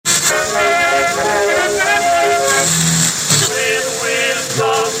It's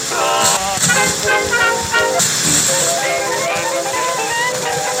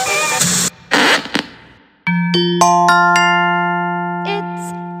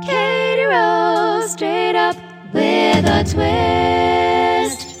Katie Rose, straight up with a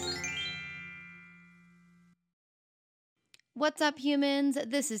twist. What's up, humans?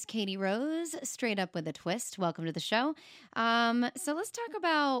 This is Katie Rose, straight up with a twist. Welcome to the show. So let's talk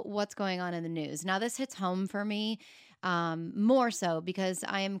about what's going on in the news. Now, this hits home for me more so because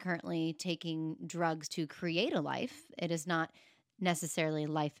I am currently taking drugs to create a life. It is not necessarily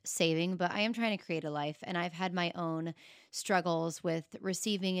life-saving, but I am trying to create a life, and I've had my own struggles with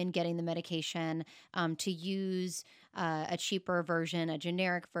receiving and getting the medication to use a cheaper version, a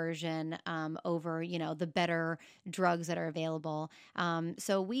generic version over, the better drugs that are available.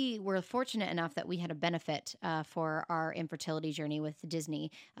 So we were fortunate enough that we had a benefit for our infertility journey with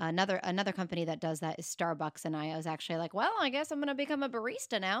Disney. Another company that does that is Starbucks, and I was actually like, well, I guess I'm going to become a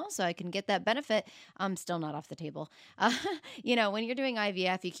barista now so I can get that benefit. I'm still not off the table. When you're doing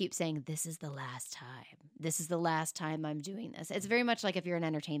IVF, you keep saying, this is the last time. This is the last time I'm doing this. It's very much like if you're in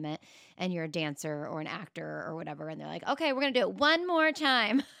entertainment and you're a dancer or an actor or whatever, and they're like, okay, we're going to do it one more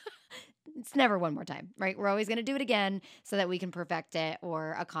time. It's never one more time, right? We're always going to do it again so that we can perfect it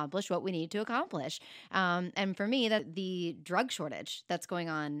or accomplish what we need to accomplish. And for me, that the drug shortage that's going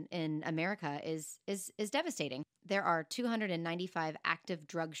on in America is devastating. There are 295 active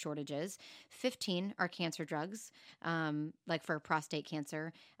drug shortages. 15 are cancer drugs, like for prostate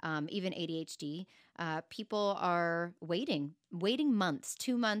cancer, even ADHD. People are waiting months,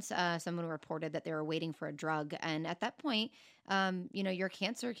 2 months. Someone reported that they were waiting for a drug. And at that point, your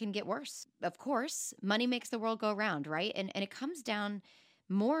cancer can get worse. Of course, money makes the world go round, right? And it comes down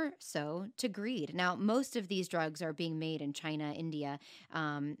more so to greed. Now, most of these drugs are being made in China, India,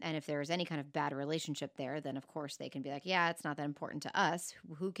 and if there's any kind of bad relationship there, then of course they can be like, yeah, it's not that important to us.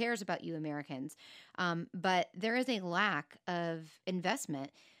 Who cares about you Americans? But there is a lack of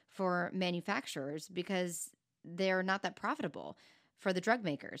investment for manufacturers because they're not that profitable for the drug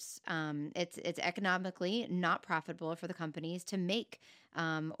makers. It's economically not profitable for the companies to make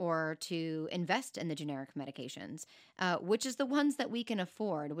or to invest in the generic medications, which is the ones that we can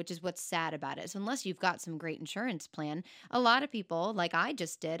afford, which is what's sad about it. So unless you've got some great insurance plan, a lot of people, like I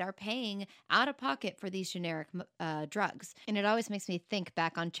just did, are paying out of pocket for these generic drugs. And it always makes me think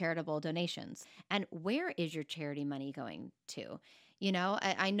back on charitable donations. And where is your charity money going to?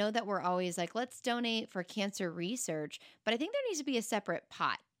 I know that we're always like, let's donate for cancer research, but I think there needs to be a separate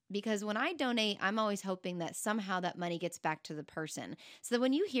pot because when I donate, I'm always hoping that somehow that money gets back to the person. So that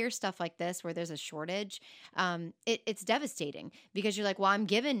when you hear stuff like this, where there's a shortage, it's devastating because you're like, well, I'm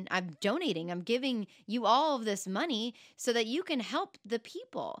donating, I'm giving you all of this money so that you can help the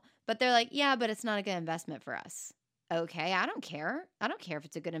people. But they're like, yeah, but it's not a good investment for us. Okay, I don't care. I don't care if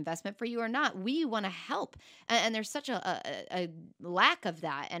it's a good investment for you or not. We want to help, and there's such a lack of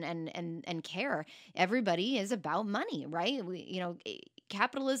that and care. Everybody is about money, right?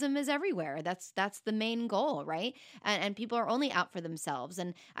 Capitalism is everywhere. That's the main goal, right? And people are only out for themselves.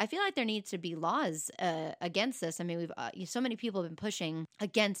 And I feel like there needs to be laws against this. I mean, we've so many people have been pushing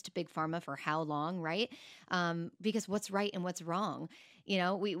against big pharma for how long, right? Because what's right and what's wrong.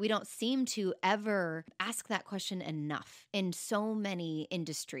 We don't seem to ever ask that question enough in so many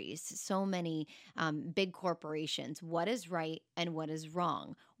industries, so many big corporations. What is right and what is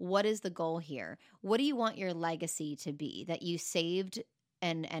wrong? What is the goal here? What do you want your legacy to be? That you saved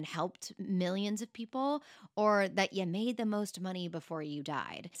and helped millions of people, or that you made the most money before you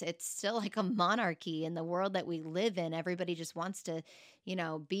died? It's still like a monarchy in the world that we live in. Everybody just wants to,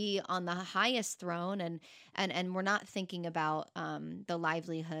 be on the highest throne, and we're not thinking about the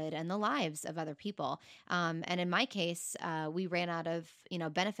livelihood and the lives of other people. And in my case, we ran out of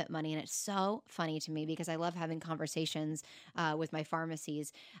benefit money, and it's so funny to me because I love having conversations with my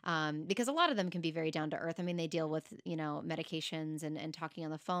pharmacies because a lot of them can be very down to earth. I mean, they deal with medications and talking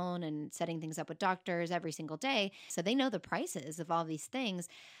on the phone and setting things up with doctors every single day, so they know the prices of all these things.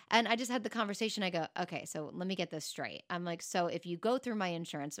 And I just had the conversation. I go, okay, so let me get this straight. I'm like, so if you go through my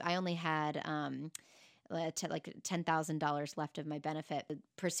insurance, I only had like $10,000 left of my benefit. The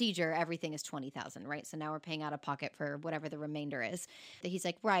procedure, everything is $20,000, right? So now we're paying out of pocket for whatever the remainder is. He's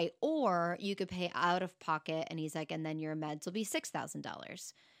like, right. Or you could pay out of pocket, and he's like, and then your meds will be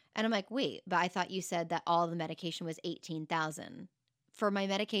 $6,000. And I'm like, wait, but I thought you said that all the medication was $18,000 for my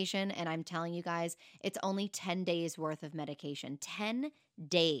medication. And I'm telling you guys, it's only 10 days worth of medication. 10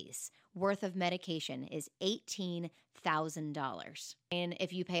 days worth of medication is $18,000. And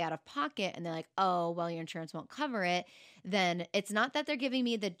if you pay out of pocket and they're like, oh, well, your insurance won't cover it, then it's not that they're giving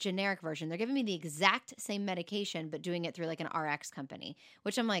me the generic version. They're giving me the exact same medication, but doing it through like an RX company,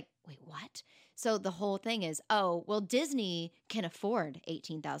 which I'm like, wait, what? So the whole thing is, oh, well, Disney can afford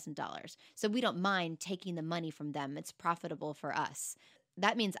 $18,000. So we don't mind taking the money from them. It's profitable for us.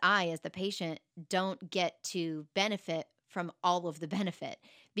 That means I, as the patient, don't get to benefit from all of the benefit,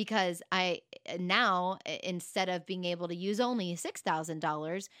 because I now, instead of being able to use only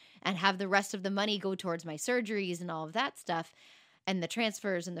 $6,000 and have the rest of the money go towards my surgeries and all of that stuff, and the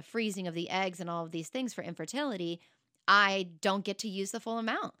transfers and the freezing of the eggs and all of these things for infertility, I don't get to use the full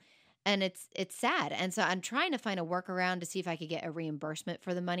amount. And it's sad. And so I'm trying to find a workaround to see if I could get a reimbursement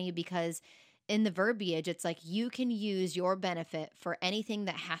for the money, because in the verbiage, it's like you can use your benefit for anything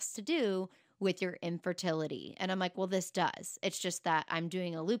that has to do with your infertility. And I'm like, well, this does. It's just that I'm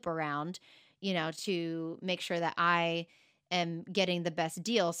doing a loop around, to make sure that I am getting the best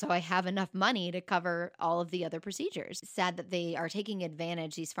deal so I have enough money to cover all of the other procedures. It's sad that they are taking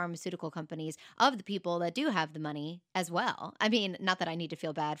advantage, these pharmaceutical companies, of the people that do have the money as well. I mean, not that I need to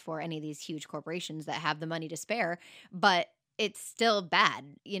feel bad for any of these huge corporations that have the money to spare, but it's still bad.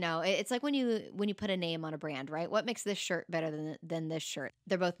 It's like when you put a name on a brand, right? What makes this shirt better than this shirt?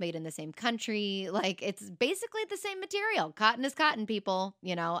 They're both made in the same country. Like, it's basically the same material. Cotton is cotton, people,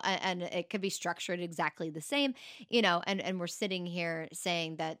 and it could be structured exactly the same, and we're sitting here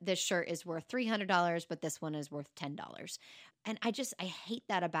saying that this shirt is worth $300, but this one is worth $10. And I hate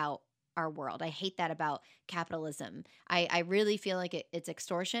that about our world. I hate that about capitalism. I really feel like it's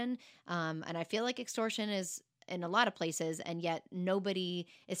extortion. And I feel like extortion is in a lot of places, and yet nobody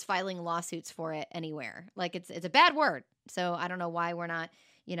is filing lawsuits for it anywhere. Like, it's a bad word. So I don't know why we're not,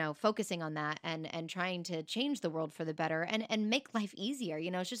 focusing on that and trying to change the world for the better and make life easier.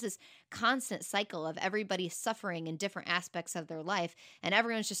 It's just this constant cycle of everybody suffering in different aspects of their life, and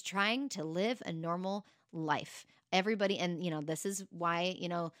everyone's just trying to live a normal life. Everybody, and this is why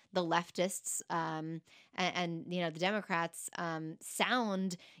the leftists and the Democrats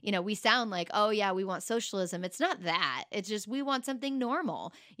sound, we sound like, oh yeah, we want socialism. It's not that. It's just we want something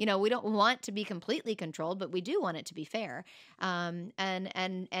normal. We don't want to be completely controlled, but we do want it to be fair. And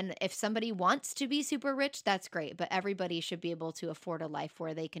if somebody wants to be super rich, that's great. But everybody should be able to afford a life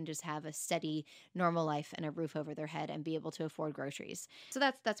where they can just have a steady, normal life and a roof over their head and be able to afford groceries. So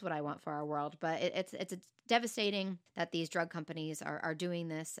that's what I want for our world. But it's devastating that these drug companies are doing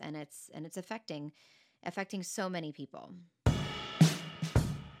this, and it's affecting so many people.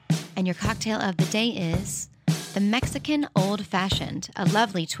 And your cocktail of the day is the Mexican Old Fashioned, a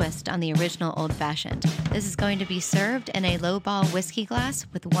lovely twist on the original Old Fashioned. This is going to be served in a lowball whiskey glass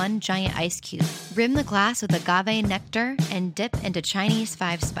with one giant ice cube. Rim the glass with agave nectar and dip into Chinese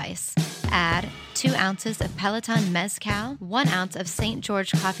 5-spice. Add 2 ounces of Peloton Mezcal, 1 ounce of St.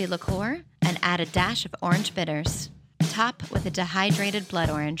 George coffee liqueur, and add a dash of orange bitters. Top with a dehydrated blood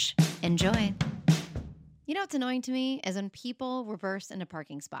orange. Enjoy. What's annoying to me is when people reverse into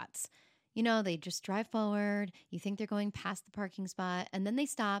parking spots. They just drive forward, you think they're going past the parking spot, and then they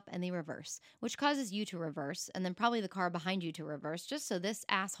stop and they reverse, which causes you to reverse, and then probably the car behind you to reverse, just so this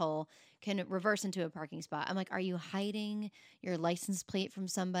asshole can reverse into a parking spot. I'm like, are you hiding your license plate from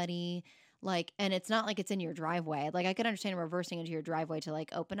somebody? Like, and it's not like it's in your driveway. Like, I could understand reversing into your driveway to like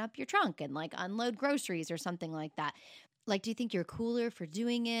open up your trunk and like unload groceries or something like that. Like, do you think you're cooler for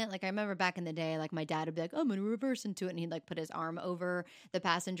doing it? Like, I remember back in the day, like my dad would be like, oh, I'm going to reverse into it. And he'd like put his arm over the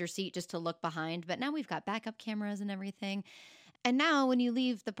passenger seat just to look behind. But now we've got backup cameras and everything. And now when you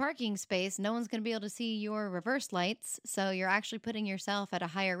leave the parking space, no one's going to be able to see your reverse lights. So you're actually putting yourself at a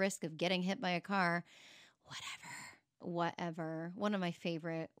higher risk of getting hit by a car. Whatever. One of my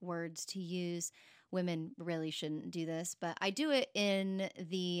favorite words to use. Women really shouldn't do this, but I do it in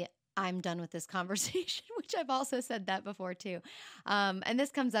the I'm done with this conversation, which I've also said that before too. And this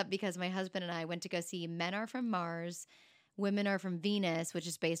comes up because my husband and I went to go see Men Are From Mars, Women Are From Venus, which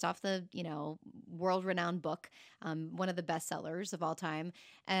is based off the, world-renowned book, one of the bestsellers of all time.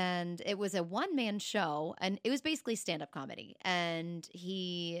 And it was a one-man show, and it was basically stand-up comedy. And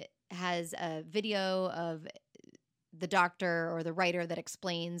he has a video of the doctor or the writer that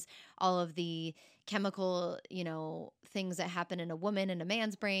explains all of the chemical, things that happen in a woman and a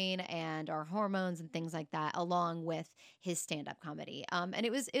man's brain and our hormones and things like that, along with his stand-up comedy. And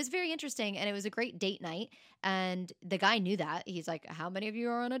it was very interesting, and it was a great date night. And the guy knew that. He's like, how many of you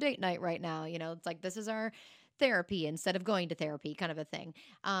are on a date night right now? It's like, this is our therapy instead of going to therapy kind of a thing.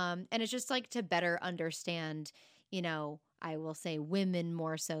 And it's just like to better understand, I will say women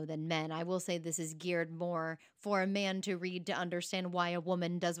more so than men. I will say this is geared more for a man to read to understand why a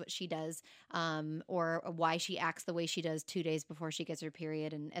woman does what she does, or why she acts the way she does 2 days before she gets her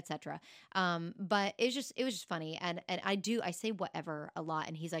period, and etc. But it was just funny, and I say whatever a lot,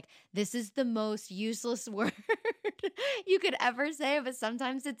 and he's like, "This is the most useless word you could ever say," but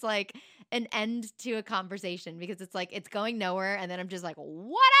sometimes it's like an end to a conversation because it's like it's going nowhere, and then I'm just like,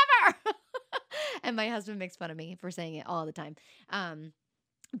 "Whatever." And my husband makes fun of me for saying it all the time.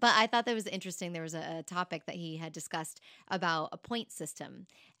 But I thought that was interesting. There was a topic that he had discussed about a point system,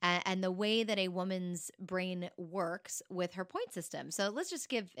 and the way that a woman's brain works with her point system. So let's just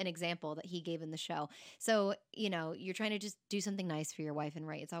give an example that he gave in the show. So, you're trying to just do something nice for your wife, and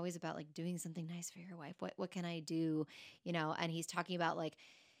right, it's always about like doing something nice for your wife. What can I do? And he's talking about like,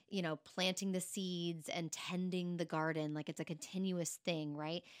 planting the seeds and tending the garden. Like it's a continuous thing,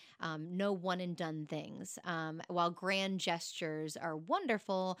 right? No one and done things. While grand gestures are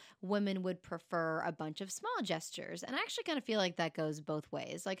wonderful, women would prefer a bunch of small gestures. And I actually kind of feel like that goes both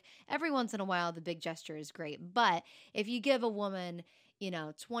ways. Like every once in a while, the big gesture is great. But if you give a woman,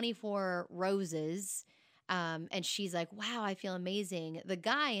 24 roses, and she's like, wow, I feel amazing, the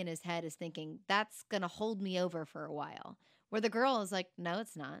guy in his head is thinking, that's going to hold me over for a while. Where the girl is like, no,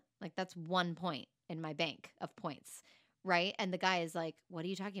 it's not. Like, that's 1 point in my bank of points, right? And the guy is like, what are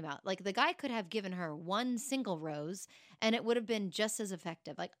you talking about? Like, the guy could have given her one single rose and it would have been just as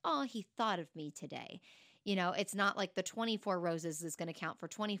effective. Like, oh, he thought of me today. It's not like the 24 roses is going to count for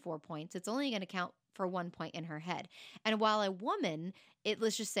 24 points. It's only going to count for 1 point in her head. And while a woman,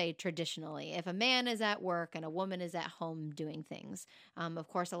 let's just say traditionally, if a man is at work and a woman is at home doing things, of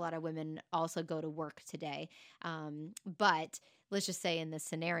course, a lot of women also go to work today. But let's just say in this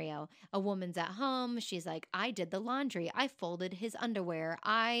scenario, a woman's at home. She's like, I did the laundry. I folded his underwear.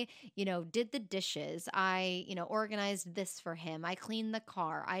 I, did the dishes. I, organized this for him. I cleaned the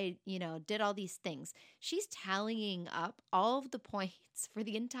car. I, did all these things. She's tallying up all of the points for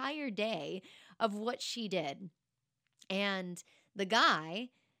the entire day of what she did. And the guy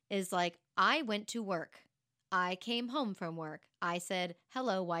is like, I went to work. I came home from work. I said,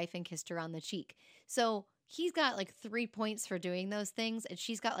 hello, wife, and kissed her on the cheek. So he's got like 3 points for doing those things, and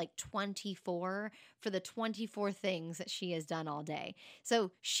she's got like 24 for the 24 things that she has done all day.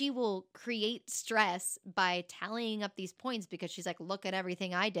 So she will create stress by tallying up these points because she's like, look at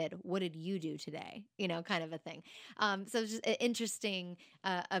everything I did. What did you do today? Kind of a thing. So it's just an interesting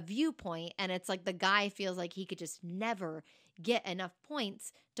a viewpoint, and it's like the guy feels like he could just never get enough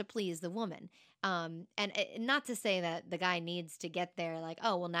points to please the woman. And not to say that the guy needs to get there like,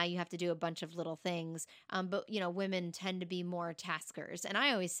 oh, well, now you have to do a bunch of little things. But, women tend to be more taskers. And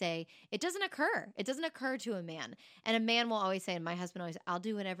I always say it doesn't occur. It doesn't occur to a man. And a man will always say, and my husband always, I'll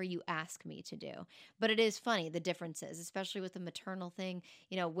do whatever you ask me to do. But it is funny, the differences, especially with the maternal thing.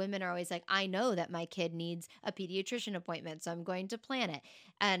 Women are always like, I know that my kid needs a pediatrician appointment, so I'm going to plan it.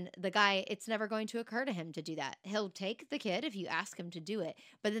 And the guy, it's never going to occur to him to do that. He'll take the kid if you ask him to do it.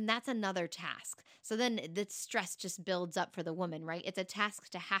 But then that's another task. So then the stress just builds up for the woman, right? It's a task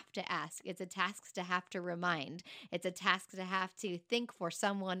to have to ask. It's a task to have to remind. It's a task to have to think for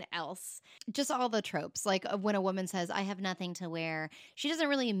someone else. Just all the tropes. Like when a woman says, I have nothing to wear, she doesn't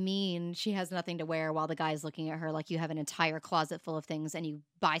really mean she has nothing to wear while the guy's looking at her like you have an entire closet full of things and you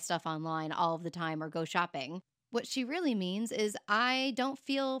buy stuff online all of the time or go shopping. What she really means is, I don't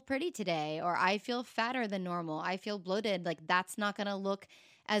feel pretty today, or I feel fatter than normal. I feel bloated. Like that's not going to look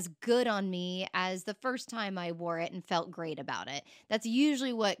as good on me as the first time I wore it and felt great about it. That's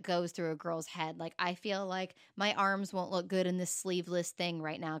usually what goes through a girl's head. Like, I feel like my arms won't look good in this sleeveless thing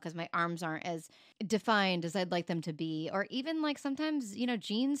right now because my arms aren't as defined as I'd like them to be. Or even like sometimes,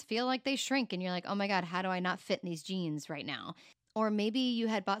 jeans feel like they shrink and you're like, oh my God, how do I not fit in these jeans right now? Or maybe you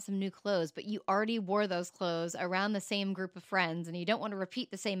had bought some new clothes, but you already wore those clothes around the same group of friends and you don't want to repeat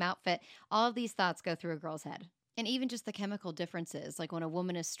the same outfit. All of these thoughts go through a girl's head. And even just the chemical differences, like when a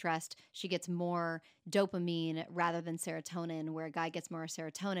woman is stressed, she gets more dopamine rather than serotonin, where a guy gets more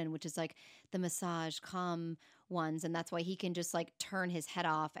serotonin, which is like the massage, calm ones. And that's why he can just like turn his head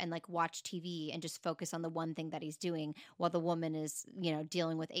off and like watch TV and just focus on the one thing that he's doing while the woman is,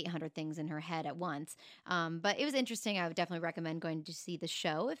 dealing with 800 things in her head at once. But it was interesting. I would definitely recommend going to see the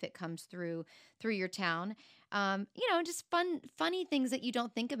show if it comes through your town. Just funny things that you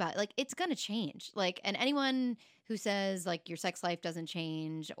don't think about. Like, it's going to change. Like, and anyone who says like your sex life doesn't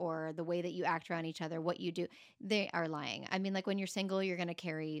change or the way that you act around each other, what you do, they are lying. I mean, like when you're single, you're going to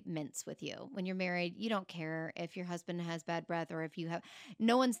carry mints with you. When you're married, you don't care if your husband has bad breath or if you have,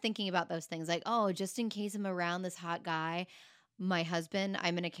 no one's thinking about those things. Like, oh, just in case I'm around this hot guy, my husband,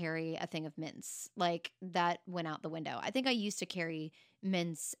 I'm going to carry a thing of mints. Like that went out the window. I think I used to carry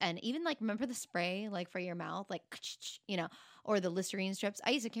mints and even like, remember the spray like for your mouth, like, or the Listerine strips. I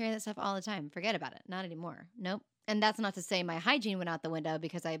used to carry that stuff all the time. Forget about it. Not anymore. Nope. And that's not to say my hygiene went out the window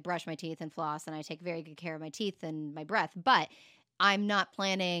because I brush my teeth and floss and I take very good care of my teeth and my breath. But I'm not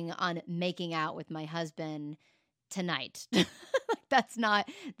planning on making out with my husband tonight. That's not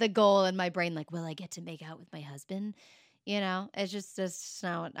the goal in my brain. Like, will I get to make out with my husband? It's just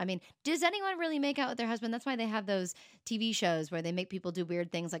not. I mean, does anyone really make out with their husband? That's why they have those TV shows where they make people do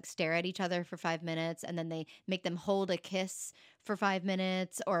weird things like stare at each other for 5 minutes and then they make them hold a kiss for 5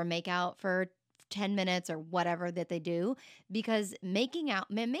 minutes or make out for 10 minutes or whatever that they do, because making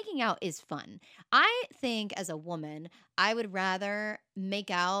out is fun. I think as a woman, I would rather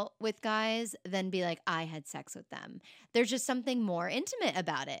make out with guys than be like, I had sex with them. There's just something more intimate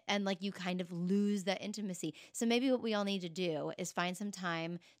about it. And like you kind of lose that intimacy. So maybe what we all need to do is find some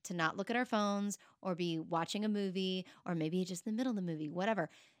time to not look at our phones or be watching a movie or maybe just in the middle of the movie, whatever.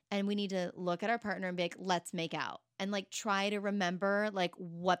 And we need to look at our partner and be like, let's make out and like try to remember like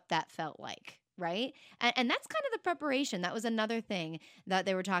what that felt like. Right. And that's kind of the preparation. That was another thing that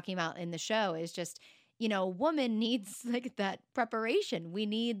they were talking about in the show is just, a woman needs like that preparation. We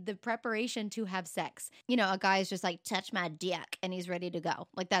need the preparation to have sex. A guy's just like, touch my dick and he's ready to go.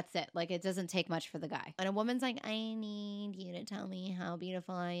 Like, that's it. Like, it doesn't take much for the guy. And a woman's like, I need you to tell me how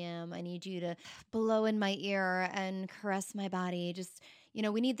beautiful I am. I need you to blow in my ear and caress my body. Just,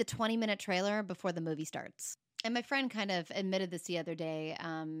 we need the 20-minute trailer before the movie starts. And my friend kind of admitted this the other day,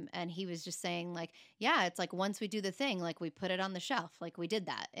 and he was just saying, like, yeah, it's like once we do the thing, like we put it on the shelf, like we did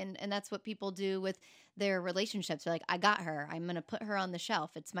that. And that's what people do with their relationships. They're like, I got her. I'm going to put her on the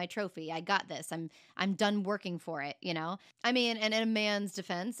shelf. It's my trophy. I got this. I'm done working for it, I mean, and in a man's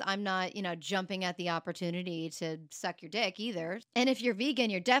defense, I'm not, jumping at the opportunity to suck your dick either. And if you're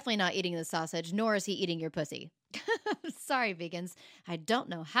vegan, you're definitely not eating the sausage, nor is he eating your pussy. Sorry, vegans. I don't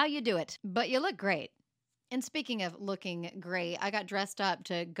know how you do it, but you look great. And speaking of looking great, I got dressed up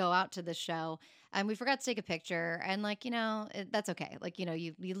to go out to the show and we forgot to take a picture. And like, that's okay. Like,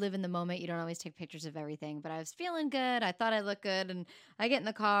 you live in the moment. You don't always take pictures of everything, but I was feeling good. I thought I looked good and I get in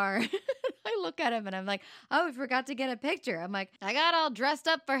the car. I look at him and I'm like, oh, we forgot to get a picture. I'm like, I got all dressed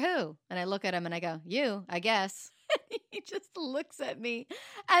up for who? And I look at him and I go, you, I guess. He just looks at me.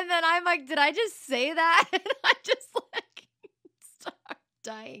 And then I'm like, did I just say that? And I just like start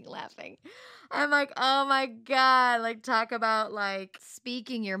dying laughing. I'm like, oh my God, like talk about like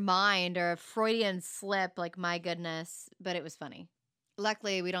speaking your mind or a Freudian slip, like my goodness. But it was funny.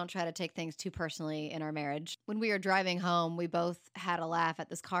 Luckily, we don't try to take things too personally in our marriage. When we were driving home, we both had a laugh at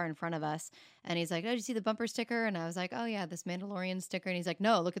this car in front of us. And he's like, oh, did you see the bumper sticker? And I was like, oh yeah, this Mandalorian sticker. And he's like,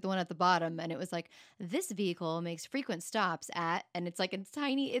 no, look at the one at the bottom. And it was like, this vehicle makes frequent stops at, and it's like, it's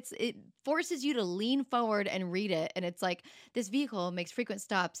tiny. It forces you to lean forward and read it. And it's like, this vehicle makes frequent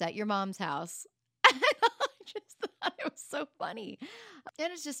stops at your mom's house. I just thought it was so funny.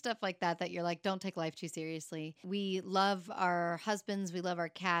 And it's just stuff like that you're like, don't take life too seriously. We love our husbands. We love our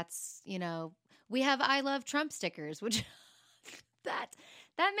cats. We have I love Trump stickers, which that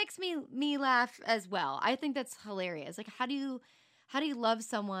makes me laugh as well. I think that's hilarious. Like, how do you love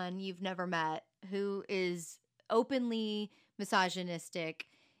someone you've never met who is openly misogynistic?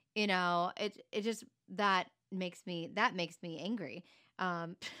 It just, that makes me angry.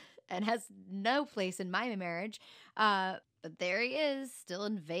 And has no place in my marriage. But there he is, still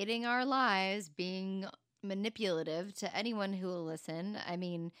invading our lives, being manipulative to anyone who will listen. I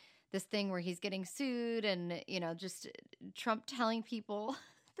mean, this thing where he's getting sued and, just Trump telling people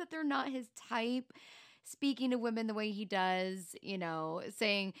that they're not his type, speaking to women the way he does,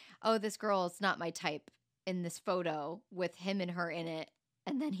 saying, oh, this girl is not my type in this photo with him and her in it.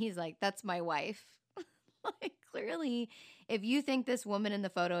 And then he's like, that's my wife. Like, clearly, if you think this woman in the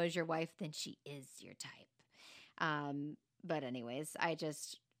photo is your wife, then she is your type. But anyways,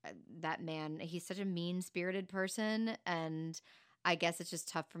 that man, he's such a mean-spirited person, and I guess it's just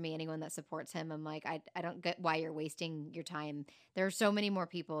tough for me, anyone that supports him. I'm like, I don't get why you're wasting your time. There are so many more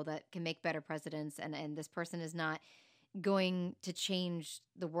people that can make better presidents, and this person is not going to change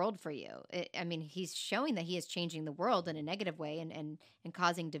the world for you. I mean, he's showing that he is changing the world in a negative way and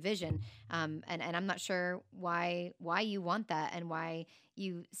causing division. And I'm not sure why you want that and why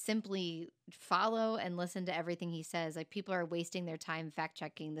you simply follow and listen to everything he says. Like, people are wasting their time fact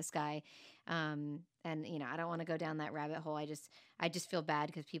checking this guy. And I don't want to go down that rabbit hole. I just feel bad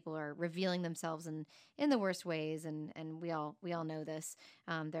because people are revealing themselves in the worst ways, and we all know this.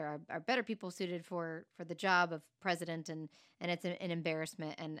 There are better people suited for the job of president, and it's an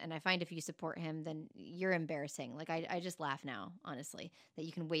embarrassment. And I find if you support him, then you're embarrassing. Like I just laugh now, honestly, that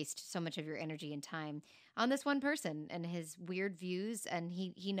you can waste so much of your energy and time on this one person and his weird views, and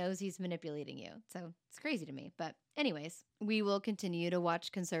he knows he's manipulating you. So it's crazy to me. But anyways, we will continue to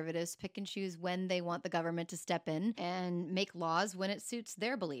watch conservatives pick and choose when they want the government to step in and make laws when it suits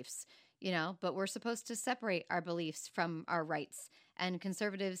their beliefs. But we're supposed to separate our beliefs from our rights, and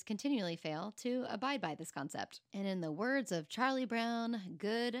conservatives continually fail to abide by this concept. And in the words of Charlie Brown,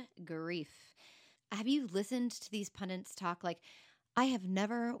 good grief. Have you listened to these pundits talk? Like, I have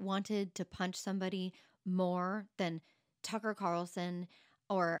never wanted to punch somebody more than Tucker Carlson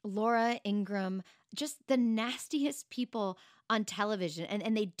or Laura Ingraham, just the nastiest people on television.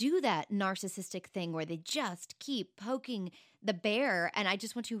 And they do that narcissistic thing where they just keep poking the bear. And I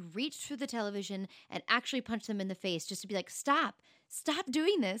just want to reach through the television and actually punch them in the face just to be like, stop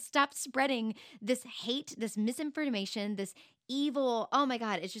doing this. Stop spreading this hate, this misinformation, this evil. Oh my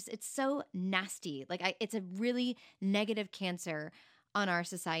God. It's so nasty. Like it's a really negative cancer on our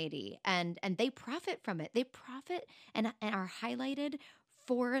society, and they profit from it. They profit and are highlighted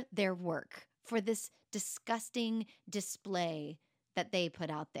for their work, for this disgusting display that they put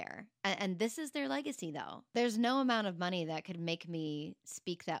out there. And this is their legacy, though. There's no amount of money that could make me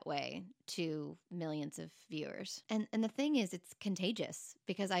speak that way to millions of viewers. And the thing is, it's contagious,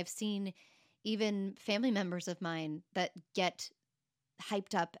 because I've seen even family members of mine that get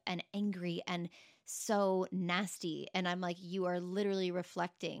hyped up and angry and so nasty. And I'm like, you are literally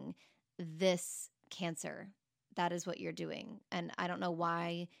reflecting this cancer. That is what you're doing. And I don't know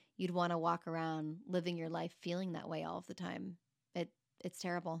why you'd want to walk around living your life feeling that way all of the time. It's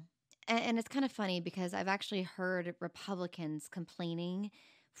terrible. And it's kind of funny because I've actually heard Republicans complaining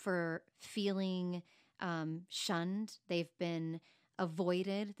for feeling shunned. They've been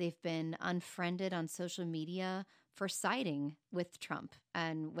avoided. They've been unfriended on social media for siding with Trump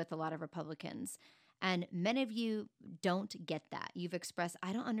and with a lot of Republicans. And many of you don't get that. You've expressed,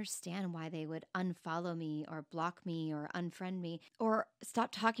 I don't understand why they would unfollow me or block me or unfriend me or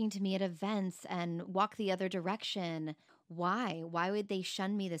stop talking to me at events and walk the other direction. Why? Why would they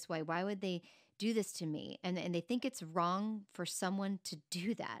shun me this way? Why would they do this to me? And they think it's wrong for someone to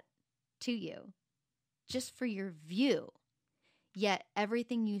do that to you just for your view. Yet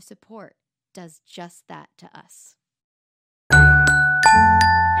everything you support does just that to us.